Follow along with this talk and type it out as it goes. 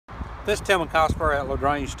This is Tilmon at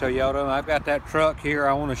LaGrange Toyota. I've got that truck here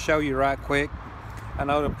I want to show you right quick. I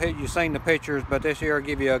know you've seen the pictures, but this here will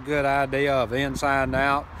give you a good idea of inside and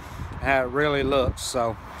out, how it really looks.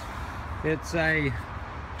 So it's a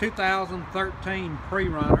 2013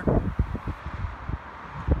 Prerunner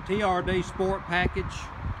TRD Sport package.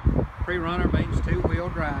 Prerunner means two-wheel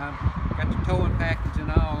drive. Got the towing package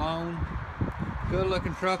and all on. Good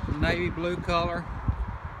looking truck with navy blue color.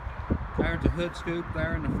 There's a hood scoop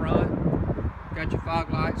there in the front. Got your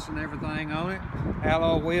fog lights and everything on it.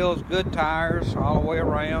 Alloy wheels, good tires all the way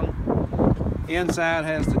around. Inside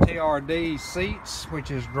has the TRD seats,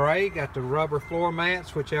 which is gray. Got the rubber floor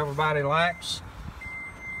mats, which everybody likes.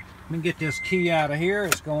 Let me get this key out of here.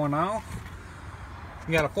 It's going off.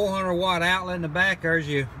 You got a 400 watt outlet in the back. There's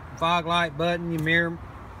your fog light button, your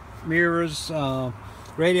mirrors,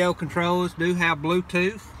 radio controls. Do have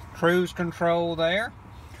Bluetooth, cruise control there.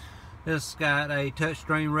 This got a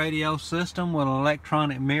touchscreen radio system with an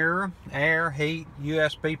electronic mirror, air, heat,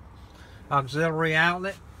 USB auxiliary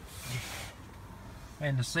outlet.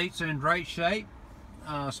 And the seats are in great shape.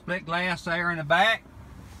 Split glass there in the back.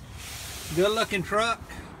 Good looking truck.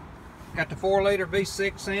 Got the 4-liter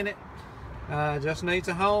V6 in it. Just needs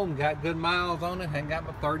a home. Got good miles on it. And got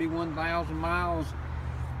about 31,000 miles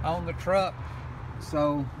on the truck.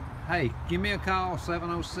 So hey, give me a call,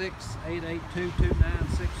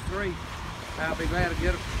 706-882-2963. I'll be glad to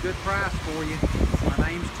get a good price for you. My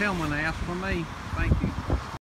name's Tilmon. Ask for me. Thank you.